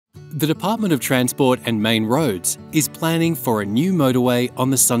The Department of Transport and Main Roads is planning for a new motorway on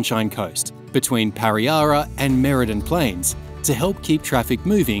the Sunshine Coast between Pariara and Merredin Plains to help keep traffic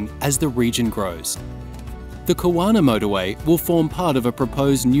moving as the region grows. The Kawana Motorway will form part of a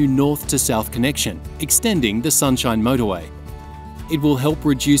proposed new north to south connection, extending the Sunshine Motorway. It will help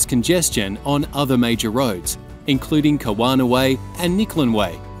reduce congestion on other major roads, including Kawana Way and Nicklin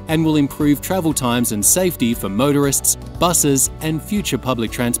Way, and will improve travel times and safety for motorists, buses and future public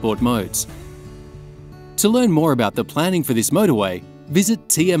transport modes. To learn more about the planning for this motorway, visit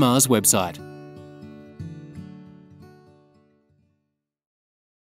TMR's website.